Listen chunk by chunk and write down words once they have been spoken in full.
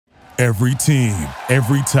Every team,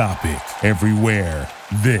 every topic, everywhere.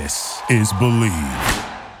 This is Believe.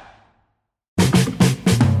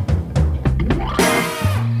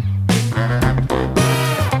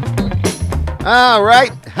 All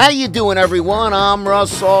right, how you doing, everyone? I'm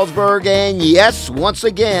Russ Salzberg, and yes, once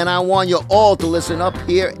again, I want you all to listen up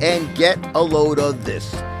here and get a load of this.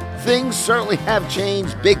 Things certainly have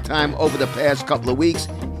changed big time over the past couple of weeks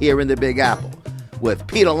here in the Big Apple. With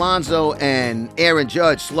Pete Alonso and Aaron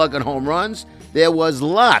Judge slugging home runs, there was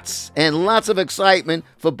lots and lots of excitement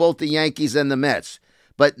for both the Yankees and the Mets.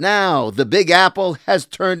 But now the Big Apple has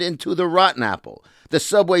turned into the Rotten Apple. The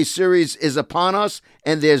Subway Series is upon us,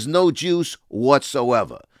 and there's no juice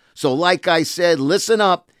whatsoever. So like I said, listen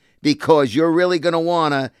up, because you're really going to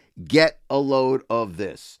want to get a load of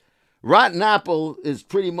this. Rotten Apple is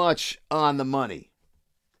pretty much on the money.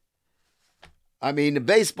 I mean, the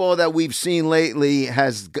baseball that we've seen lately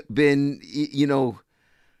has been,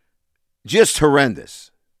 just horrendous.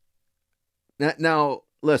 Now,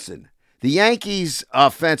 listen, the Yankees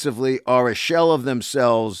offensively are a shell of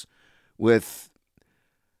themselves with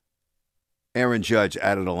Aaron Judge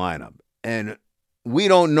out of the lineup. And we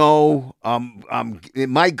don't know.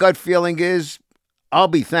 My gut feeling is I'll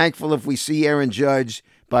be thankful if we see Aaron Judge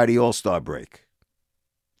by the All-Star break.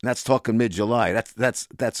 That's talking mid-July.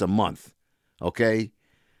 That's a month. Okay?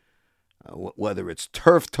 Whether it's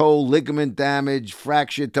turf toe, ligament damage,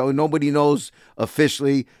 fractured toe, nobody knows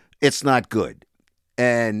officially. It's not good.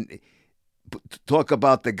 And talk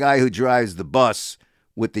about the guy who drives the bus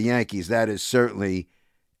with the Yankees. That is certainly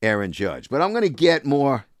Aaron Judge. But I'm going to get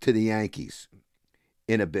more to the Yankees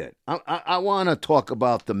in a bit. I want to talk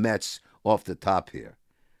about the Mets off the top here.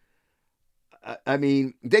 I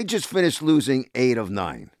mean, they just finished losing 8 of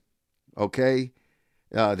 9. Okay?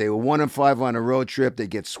 They were 1-5 on a road trip. They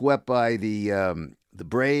get swept by the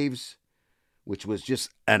Braves, which was just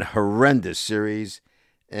an horrendous series.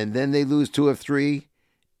 And then they lose 2 of 3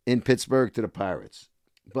 in Pittsburgh to the Pirates.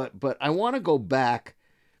 But I want to go back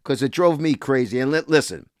because it drove me crazy. And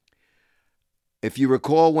listen, if you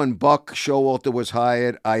recall when Buck Showalter was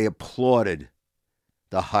hired, I applauded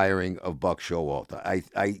the hiring of Buck Showalter.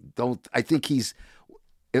 I think he's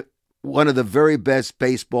one of the very best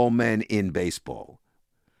baseball men in baseball.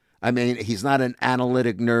 I mean, he's not an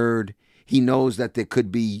analytic nerd. He knows that there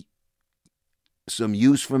could be some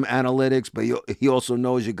use from analytics, but he also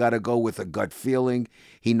knows you got to go with a gut feeling.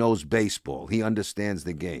 He knows baseball. He understands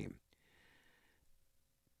the game.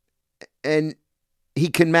 And he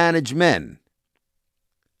can manage men.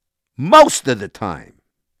 Most of the time.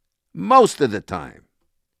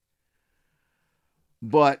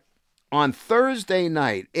 But on Thursday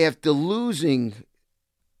night, after losing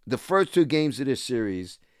the first 2 games of this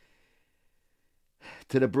series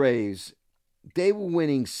to the Braves, they were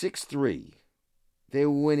winning 6-3. They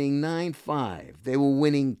were winning 9-5. They were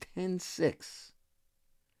winning 10-6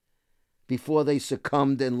 before they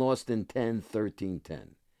succumbed and lost in 10, 13-10.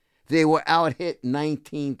 They were out-hit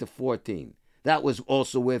 19-14. That was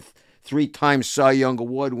also with 3-time Cy Young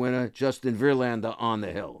Award winner Justin Verlander on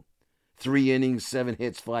the hill. 3 innings, 7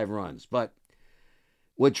 hits, 5 runs. But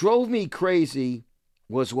what drove me crazy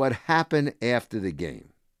was what happened after the game.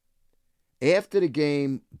 After the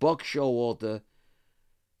game, Buck Showalter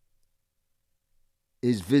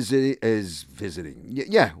is visiting.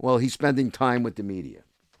 Yeah, well, he's spending time with the media.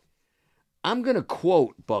 I'm going to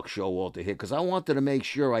quote Buck Showalter here because I wanted to make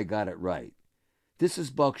sure I got it right. This is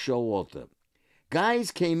Buck Showalter. Guys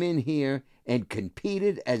came in here and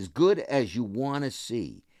competed as good as you want to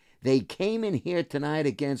see. They came in here tonight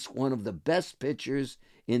against one of the best pitchers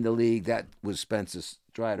in the league. That was Spencer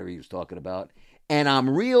Strider he was talking about. And I'm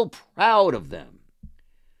real proud of them.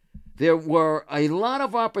 There were a lot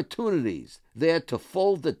of opportunities there to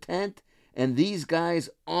fold the tent, and these guys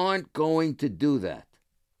aren't going to do that.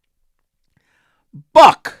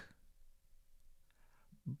 Buck.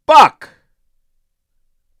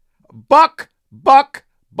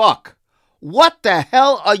 What the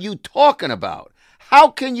hell are you talking about? How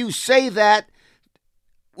can you say that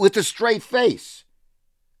with a straight face?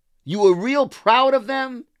 You were real proud of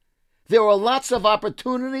them? There were lots of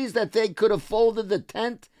opportunities that they could have folded the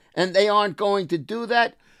tent, and they aren't going to do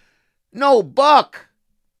that? No, Buck.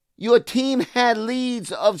 Your team had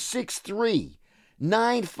leads of 6-3,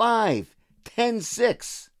 9-5,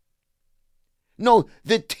 10-6. No,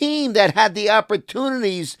 the team that had the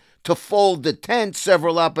opportunities to fold the tent,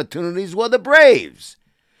 several opportunities, were the Braves.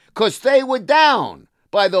 Because they were down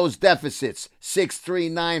by those deficits,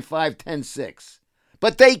 6-3, 9-5, 10-6.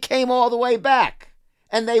 But they came all the way back,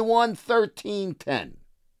 and they won 13-10.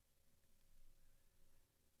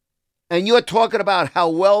 And you're talking about how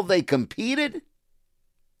well they competed?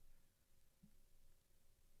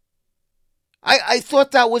 I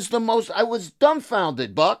thought that was the most, I was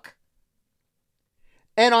dumbfounded, Buck.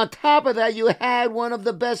 And on top of that, you had one of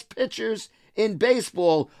the best pitchers in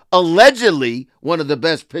baseball, allegedly one of the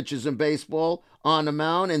best pitchers in baseball on the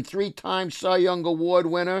mound, and 3-time Cy Young Award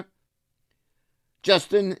winner,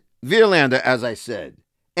 Justin Verlander, as I said.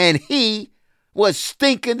 And he was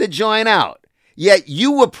stinking the joint out. Yet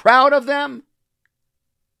you were proud of them?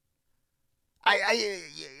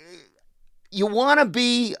 You want to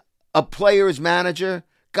be a player's manager?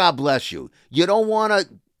 God bless you. You don't want to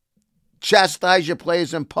chastise your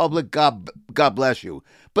players in public? God bless you.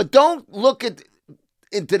 But don't look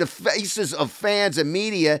into the faces of fans and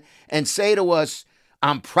media and say to us,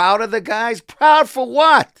 I'm proud of the guys. Proud for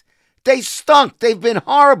what? They stunk. They've been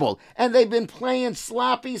horrible. And they've been playing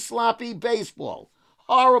sloppy baseball.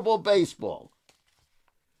 Horrible baseball.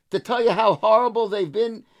 To tell you how horrible they've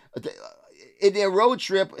been in their road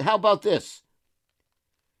trip, how about this?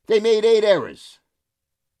 They made 8 errors.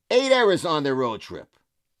 8 errors on their road trip.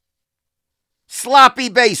 Sloppy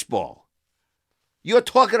baseball. You're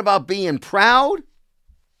talking about being proud?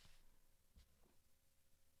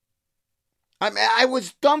 I mean, I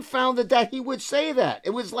was dumbfounded that he would say that.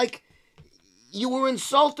 It was like you were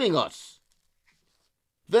insulting us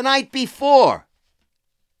the night before.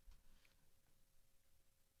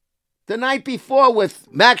 The night before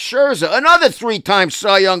with Max Scherzer, another 3-time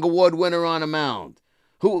Cy Young Award winner on a mound,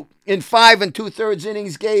 who in 5 2/3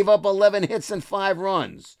 innings gave up 11 hits and 5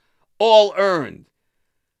 runs, all earned.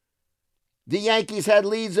 The Yankees had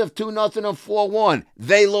leads of 2-0 and 4-1.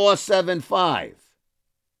 They lost 7-5.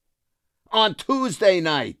 On Tuesday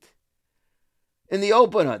night, in the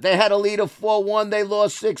opener, they had a lead of 4-1. They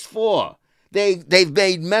lost 6-4. They've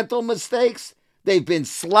made mental mistakes. They've been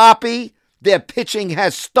sloppy. Their pitching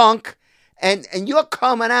has stunk. And you're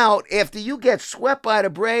coming out after you get swept by the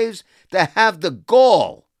Braves to have the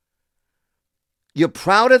gall. You're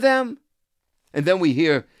proud of them? And then we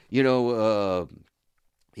hear, he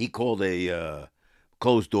called a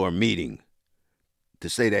closed-door meeting to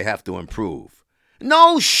say they have to improve.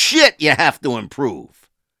 No shit, you have to improve.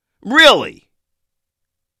 Really.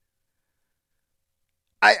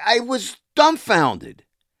 I was dumbfounded.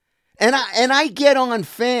 And I get on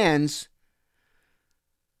fans.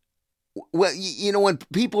 Well, when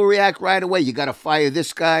people react right away, you got to fire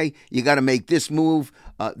this guy. You got to make this move.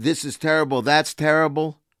 This is terrible. That's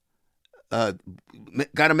terrible. Got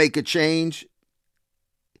to make a change.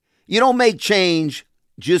 You don't make change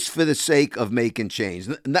just for the sake of making change.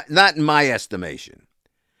 Not in my estimation.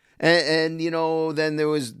 And then there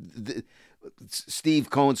was Steve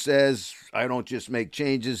Cohen says, I don't just make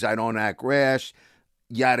changes. I don't act rash.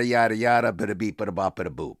 Yada, yada, yada, bada beep, bada bop, bada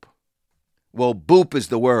boop. Well, boop is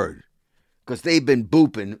the word. Because they've been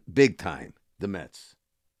booping big time, the Mets.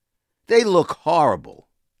 They look horrible.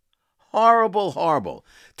 Horrible, horrible.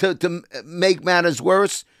 To make matters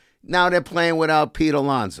worse, now they're playing without Pete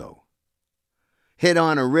Alonso. Hit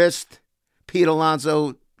on a wrist, Pete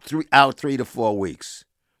Alonso out 3 to 4 weeks.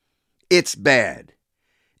 It's bad.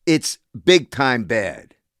 It's big time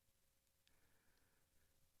bad.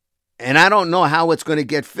 And I don't know how it's going to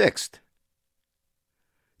get fixed.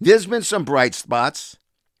 There's been some bright spots.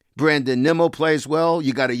 Brandon Nimmo plays well.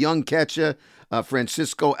 You got a young catcher,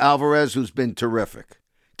 Francisco Alvarez, who's been terrific.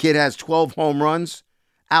 Kid has 12 home runs.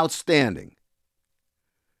 Outstanding.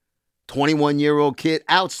 21-year-old kid.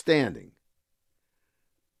 Outstanding.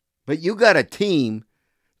 But you got a team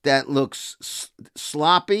that looks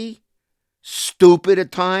sloppy, stupid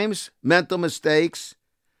at times, mental mistakes.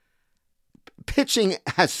 Pitching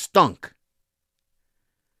has stunk.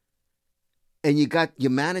 And you got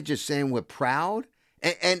your manager saying we're proud?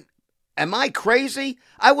 And am I crazy?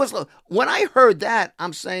 When I heard that,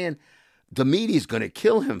 I'm saying the media's going to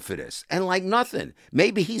kill him for this. And like nothing.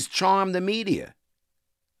 Maybe he's charmed the media.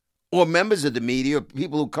 Or members of the media, or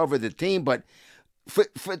people who cover the team. But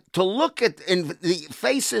to look at in the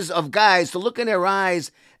faces of guys, to look in their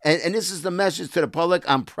eyes, and this is the message to the public,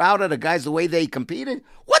 I'm proud of the guys, the way they competed.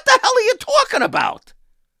 What the hell are you talking about?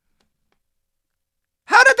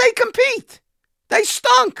 How did they compete? They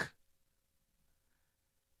stunk.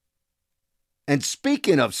 And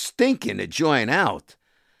speaking of stinking to join out,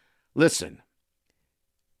 listen,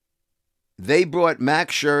 they brought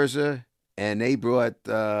Max Scherzer and they brought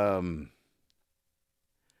Justin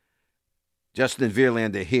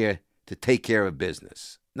Verlander here to take care of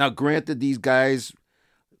business. Now, granted, these guys,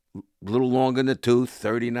 a little longer in the tooth,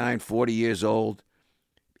 39, 40 years old.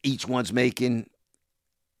 Each one's making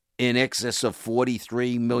in excess of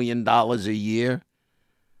 $43 million a year.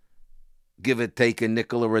 Give or take a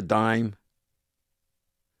nickel or a dime.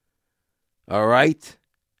 All right?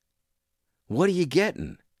 What are you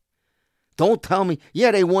getting? Don't tell me, yeah,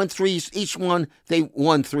 they won three, each one, they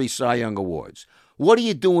won 3 Cy Young Awards. What are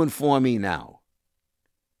you doing for me now?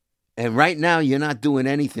 And right now, you're not doing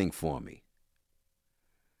anything for me.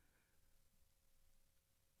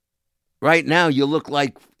 Right now, you look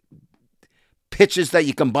like pitches that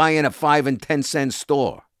you can buy in a 5 and 10 cent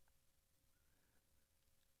store.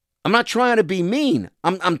 I'm not trying to be mean.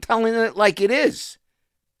 I'm telling it like it is.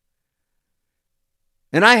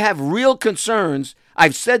 And I have real concerns.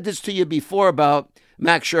 I've said this to you before about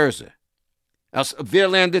Max Scherzer.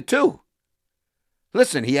 Verlander too.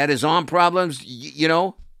 Listen, he had his arm problems, you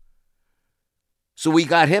know. So we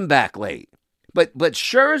got him back late. But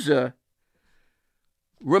Scherzer,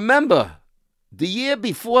 remember, the year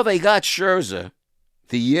before they got Scherzer,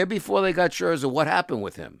 what happened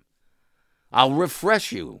with him? I'll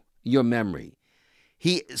refresh your memory.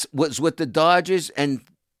 He was with the Dodgers and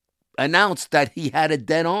announced that he had a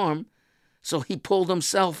dead arm, so he pulled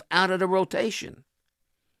himself out of the rotation.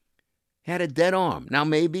 He had a dead arm. Now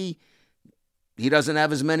maybe he doesn't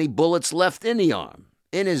have as many bullets left in the arm,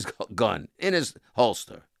 in his gun, in his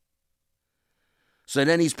holster. So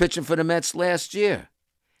then he's pitching for the Mets last year.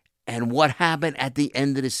 And what happened at the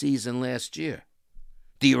end of the season last year?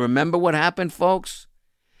 Do you remember what happened, folks?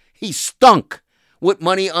 He stunk with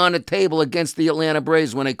money on the table against the Atlanta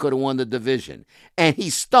Braves when they could have won the division. And he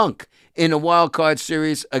stunk in the wild card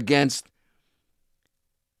series against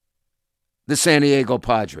the San Diego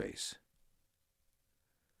Padres.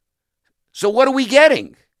 So what are we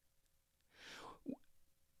getting?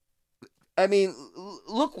 I mean,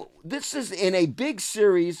 look, this is in a big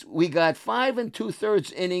series. We got 5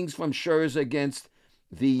 2/3 innings from Scherzer against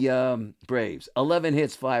the Braves. 11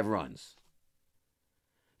 hits, 5 runs.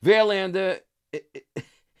 Verlander,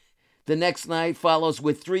 the next night, follows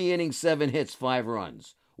with 3 innings, 7 hits, 5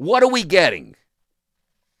 runs. What are we getting?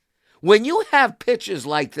 When you have pitches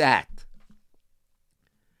like that,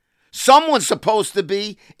 someone's supposed to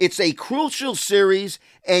be, it's a crucial series,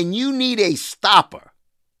 and you need a stopper.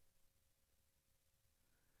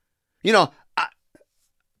 You know,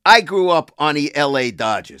 I grew up on the L.A.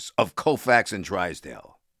 Dodgers of Koufax and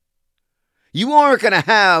Drysdale. You aren't going to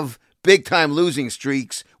have big-time losing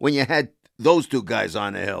streaks when you had those 2 guys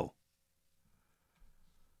on the hill.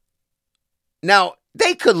 Now,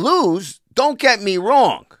 they could lose, don't get me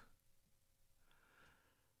wrong.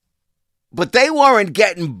 But they weren't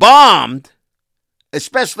getting bombed,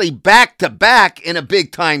 especially back-to-back in a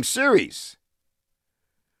big-time series.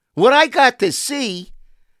 What I got to see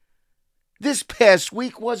this past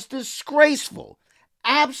week was disgraceful.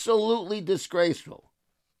 Absolutely disgraceful.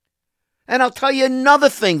 And I'll tell you another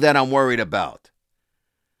thing that I'm worried about.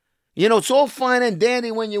 You know, it's all fine and dandy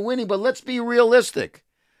when you're winning, but let's be realistic.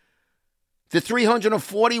 The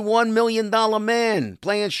 $341 million man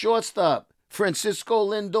playing shortstop, Francisco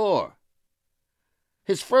Lindor.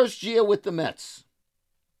 His first year with the Mets.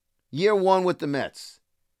 Year 1 with the Mets.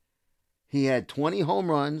 He had 20 home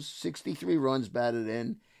runs, 63 runs batted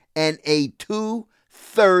in, and a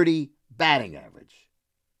 .230 batting average.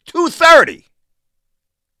 .230!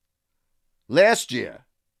 Last year,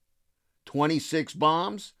 26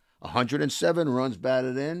 bombs, 107 runs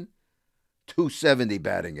batted in, .270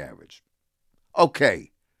 batting average.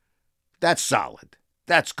 Okay, that's solid.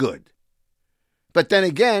 That's good. But then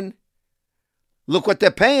again, look what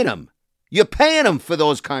they're paying him. You're paying him for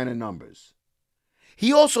those kind of numbers.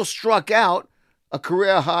 He also struck out a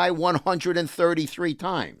career high 133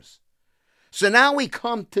 times. So now we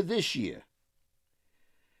come to this year.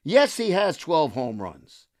 Yes, he has 12 home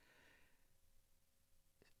runs.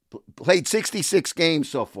 Played 66 games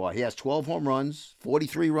so far. He has 12 home runs,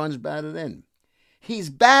 43 runs batted in. He's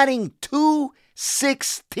batting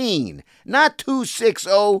 .216, not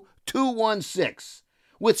 .260, .216,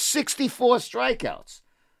 with 64 strikeouts.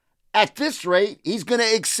 At this rate, he's going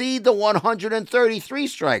to exceed the 133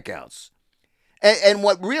 strikeouts. And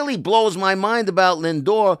what really blows my mind about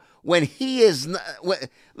Lindor, when he is not,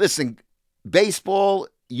 listen, baseball,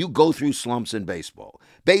 you go through slumps in baseball.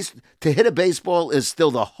 To hit a baseball is still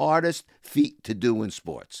the hardest feat to do in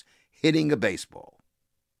sports, hitting a baseball.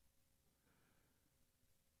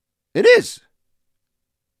 It is.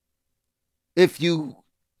 If you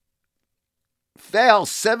fail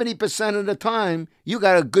 70% of the time, you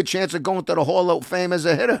got a good chance of going to the Hall of Fame as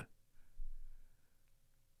a hitter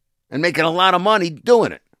and making a lot of money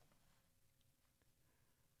doing it.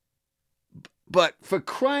 But for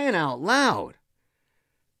crying out loud,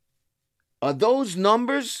 are those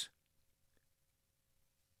numbers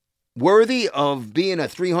worthy of being a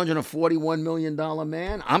 $341 million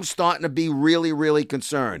man? I'm starting to be really, really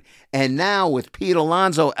concerned. And now with Pete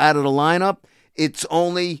Alonso out of the lineup, it's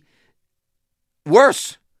only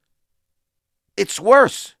worse. It's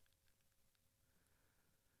worse.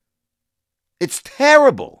 It's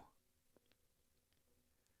terrible.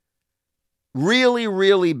 Really,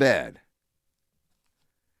 really bad.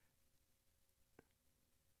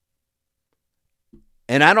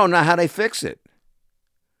 And I don't know how they fix it.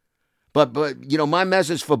 But my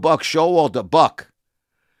message for Buck Showalter, Buck,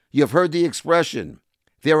 you've heard the expression,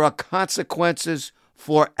 there are consequences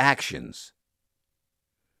for actions.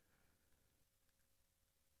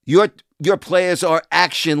 Your players are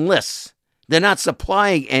actionless. They're not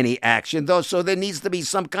supplying any action, though, so there needs to be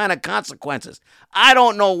some kind of consequences. I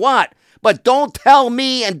don't know what, but don't tell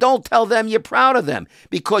me and don't tell them you're proud of them.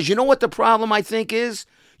 Because you know what the problem, I think, is?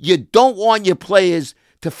 You don't want your players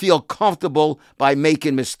to feel comfortable by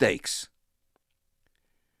making mistakes.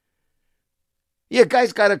 Yeah,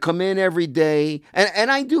 guys got to come in every day.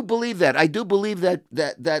 And I do believe that. I do believe that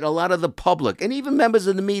a lot of the public and even members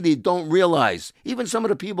of the media don't realize, even some of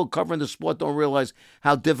the people covering the sport don't realize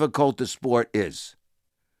how difficult the sport is.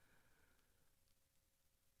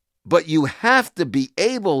 But you have to be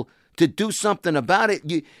able to do something about it.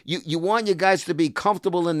 You want your guys to be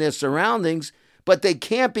comfortable in their surroundings, but they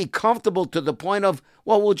can't be comfortable to the point of,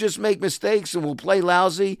 well, we'll just make mistakes and we'll play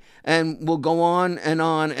lousy and we'll go on and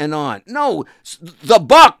on and on. No, the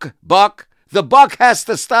buck has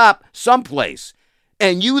to stop someplace.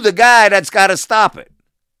 And you, the guy that's got to stop it.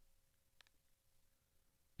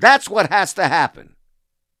 That's what has to happen.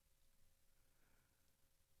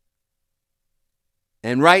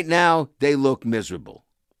 And right now, they look miserable.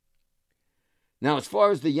 Now, as far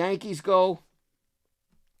as the Yankees go,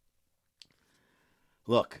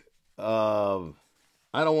 look,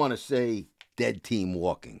 I don't want to say dead team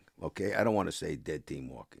walking, okay? I don't want to say dead team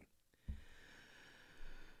walking.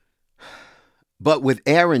 But with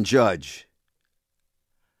Aaron Judge,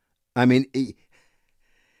 I mean,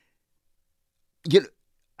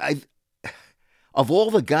 of all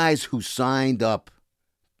the guys who signed up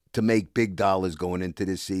to make big dollars going into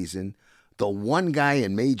this season, the one guy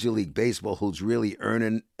in Major League Baseball who's really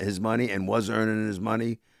earning his money and was earning his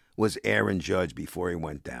money was Aaron Judge before he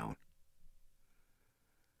went down.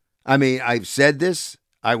 I mean, I've said this.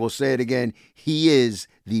 I will say it again. He is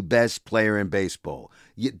the best player in baseball.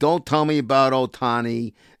 Don't tell me about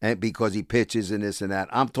Ohtani because he pitches and this and that.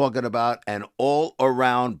 I'm talking about an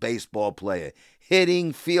all-around baseball player.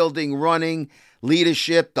 Hitting, fielding, running,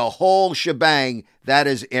 leadership, the whole shebang. That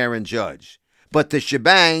is Aaron Judge. But the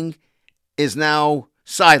shebang is now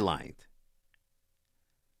sidelined.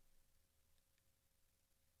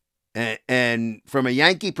 And from a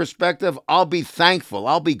Yankee perspective, I'll be thankful,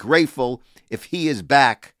 I'll be grateful if he is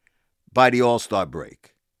back by the All-Star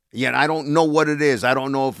break. Yet I don't know what it is. I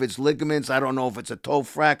don't know if it's ligaments. I don't know if it's a toe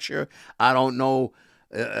fracture. I don't know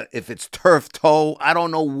if it's turf toe. I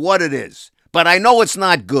don't know what it is. But I know it's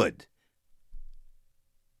not good.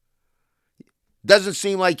 Doesn't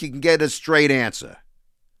seem like you can get a straight answer.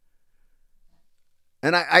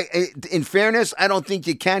 And I in fairness, I don't think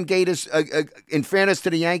you can get us. In fairness to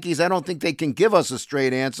the Yankees, I don't think they can give us a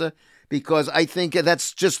straight answer because I think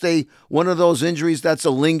that's just one of those injuries that's a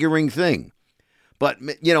lingering thing. But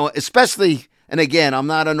especially, and again, I'm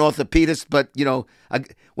not an orthopedist, but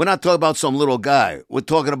we're not talking about some little guy. We're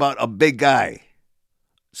talking about a big guy,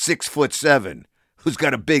 6'7", who's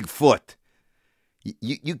got a big foot.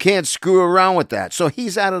 You can't screw around with that. So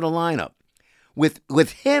he's out of the lineup.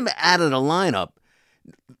 With him out of the lineup,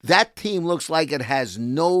 that team looks like it has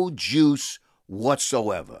no juice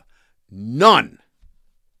whatsoever. None.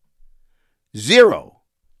 Zero.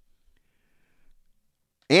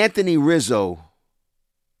 Anthony Rizzo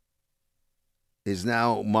is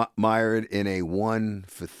now mired in a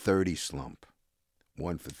 1-for-30 slump.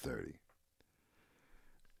 1-for-30.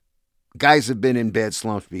 Guys have been in bad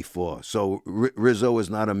slumps before, so Rizzo is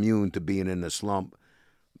not immune to being in a slump.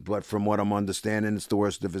 But from what I'm understanding, it's the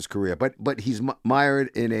worst of his career. But he's mired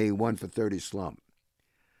in a 1-for-30 slump.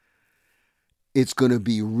 It's going to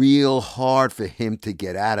be real hard for him to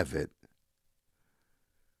get out of it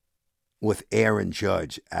with Aaron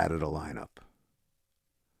Judge out of the lineup.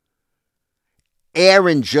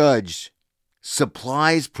 Aaron Judge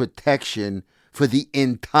supplies protection for the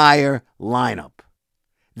entire lineup.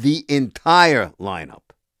 The entire lineup.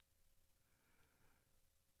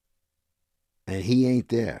 And he ain't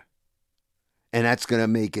there. And that's going to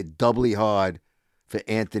make it doubly hard for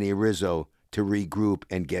Anthony Rizzo to regroup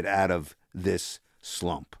and get out of this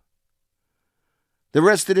slump. The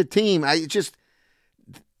rest of the team,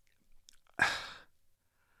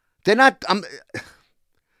 they're not,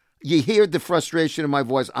 you hear the frustration in my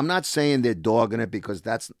voice. I'm not saying they're dogging it because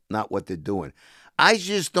that's not what they're doing. I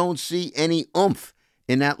just don't see any oomph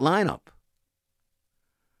in that lineup.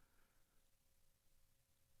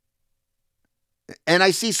 And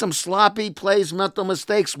I see some sloppy plays, mental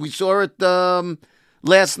mistakes. We saw it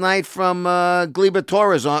last night from Gleyber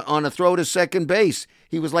Torres on a throw to second base.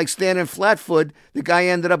 He was like standing flat-foot. The guy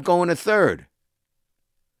ended up going to third.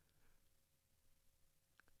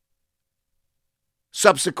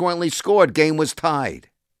 Subsequently scored. Game was tied.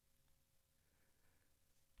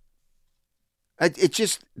 There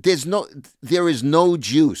is no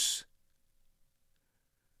juice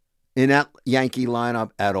in that Yankee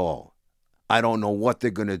lineup at all. I don't know what they're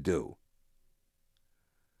going to do.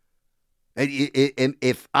 And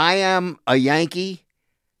if I am a Yankee,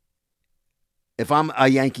 if I'm a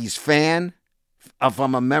Yankees fan, if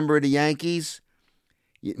I'm a member of the Yankees,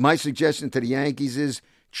 my suggestion to the Yankees is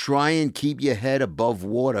try and keep your head above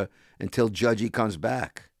water until Judgy comes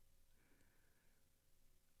back.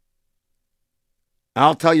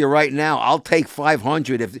 I'll tell you right now, I'll take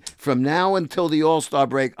 500 from now until the All-Star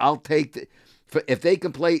break. I'll take if they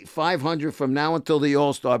can play 500 from now until the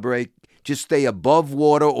All-Star break, just stay above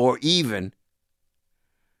water or even,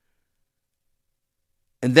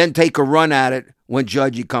 and then take a run at it when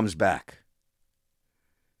Judgy comes back.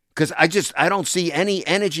 Because I don't see any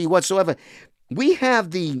energy whatsoever. We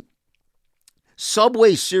have the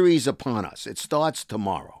Subway Series upon us. It starts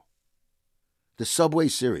tomorrow. The Subway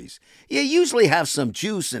Series. You usually have some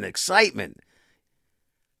juice and excitement.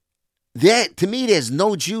 To me, there's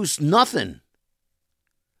no juice, nothing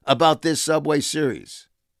about this Subway Series.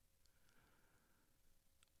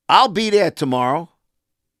 I'll be there tomorrow.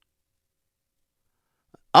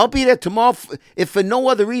 If for no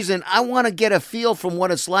other reason, I want to get a feel from what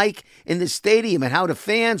it's like in the stadium and how the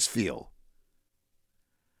fans feel.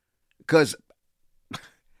 Because,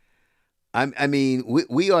 I mean,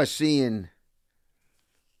 we are seeing,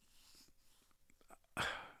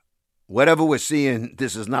 whatever we're seeing,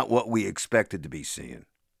 this is not what we expected to be seeing.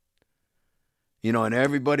 And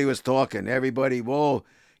everybody was talking. Everybody, it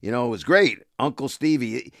was great. Uncle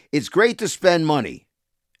Stevie. It's great to spend money.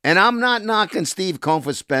 And I'm not knocking Steve Cohen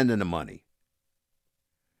for spending the money.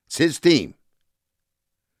 It's his team.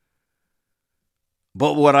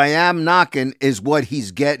 But what I am knocking is what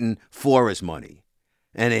he's getting for his money.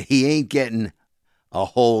 And he ain't getting a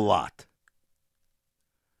whole lot.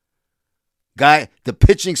 The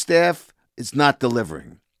pitching staff is not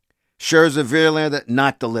delivering. Scherzer, Verlander,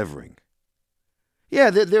 not delivering. Yeah,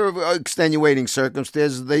 there are extenuating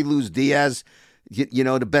circumstances. They lose Diaz,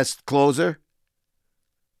 the best closer.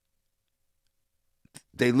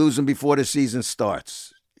 They lose him before the season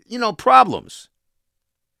starts. Problems.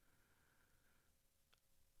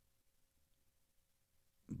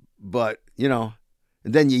 But, and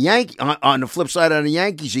then on the flip side of the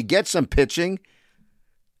Yankees, you get some pitching.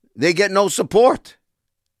 They get no support.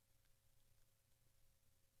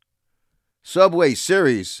 Subway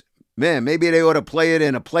Series, man, maybe they ought to play it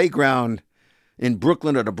in a playground in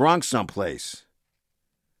Brooklyn or the Bronx someplace.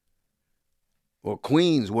 Or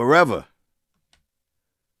Queens, wherever.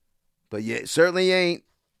 But yeah, it certainly ain't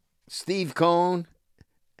Steve Cohen,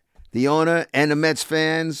 the owner, and the Mets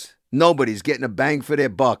fans. Nobody's getting a bang for their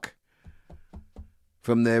buck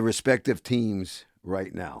from their respective teams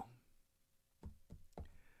right now.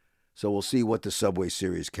 So we'll see what the Subway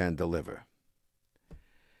Series can deliver.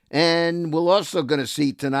 And we're also going to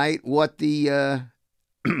see tonight what the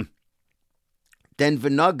Denver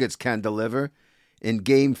Nuggets can deliver in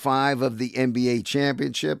Game 5 of the NBA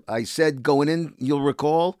Championship. I said going in, you'll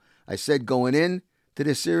recall, going in to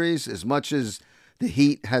this series, as much as the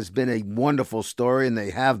Heat has been a wonderful story, and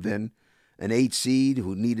they have been, an 8 seed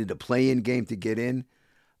who needed a play-in game to get in,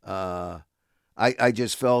 I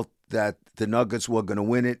just felt that the Nuggets were going to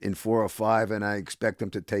win it in 4 or 5, and I expect them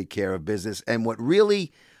to take care of business. And what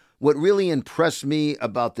really impressed me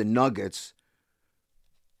about the Nuggets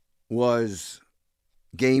was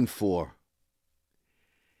Game 4.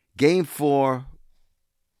 Game 4,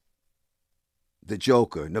 the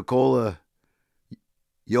Joker, Nikola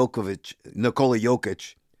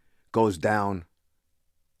Jokic, goes down.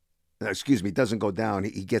 Doesn't go down.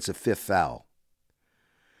 He gets a 5th foul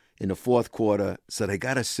in the 4th quarter, so they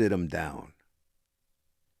got to sit him down.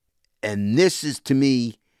 And this is, to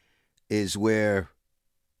me, is where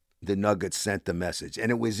the Nuggets sent the message.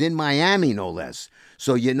 And it was in Miami, no less.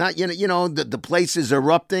 So you're not, the place is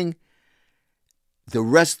erupting. The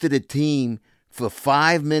rest of the team, for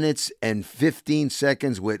 5 minutes and 15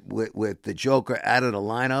 seconds with the Joker out of the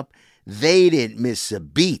lineup, they didn't miss a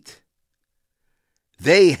beat.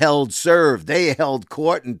 They held serve. They held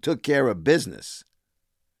court and took care of business.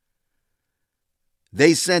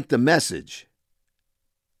 They sent the message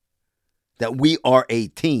that we are a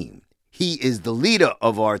team. He is the leader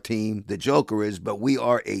of our team, the Joker is, but we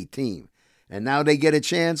are a team. And now they get a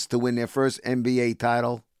chance to win their first NBA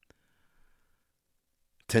title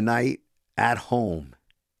tonight at home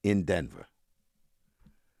in Denver.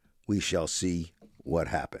 We shall see what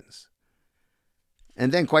happens.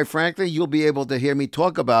 And then, quite frankly, you'll be able to hear me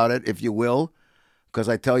talk about it, if you will, because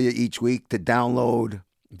I tell you each week to download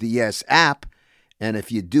the Yes app. And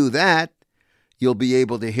if you do that, you'll be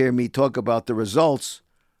able to hear me talk about the results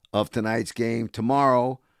of tonight's game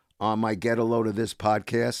tomorrow on my Get a Load of This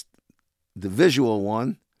podcast, the visual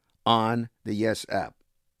one, on the Yes app.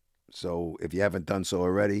 So if you haven't done so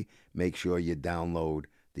already, make sure you download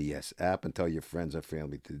the Yes app and tell your friends or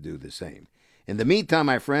family to do the same. In the meantime,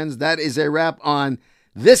 my friends, that is a wrap on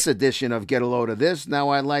this edition of Get a Load of This. Now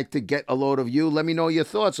I'd like to get a load of you. Let me know your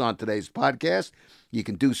thoughts on today's podcast. You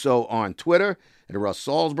can do so on Twitter at Russ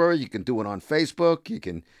Salzberg. You can do it on Facebook. You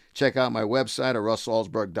can check out my website at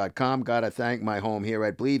russsalzberg.com. Got to thank my home here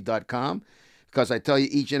at Believe.com, because I tell you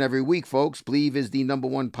each and every week, folks, Believe is the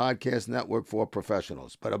 #1 podcast network for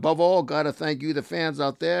professionals. But above all, got to thank you, the fans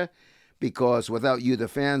out there, because without you, the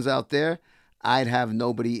fans out there, I'd have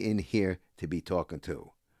nobody in here to be talking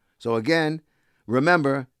to. So again,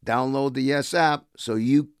 remember, download the Yes app so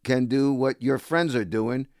you can do what your friends are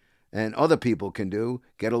doing and other people can do.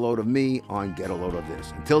 Get a load of me on Get a Load of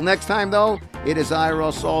This. Until next time, though, it is I,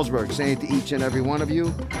 Russ Salzberg, saying to each and every one of you,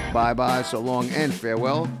 bye-bye, so long, and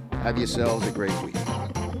farewell. Have yourselves a great week.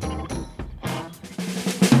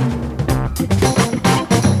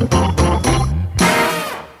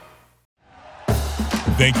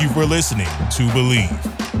 Thank you for listening to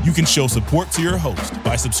Believe. You can show support to your host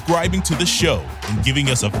by subscribing to the show and giving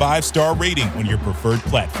us a 5-star rating on your preferred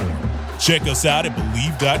platform. Check us out at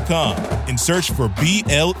Believe.com and search for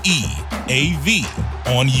BLEAV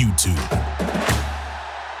on YouTube.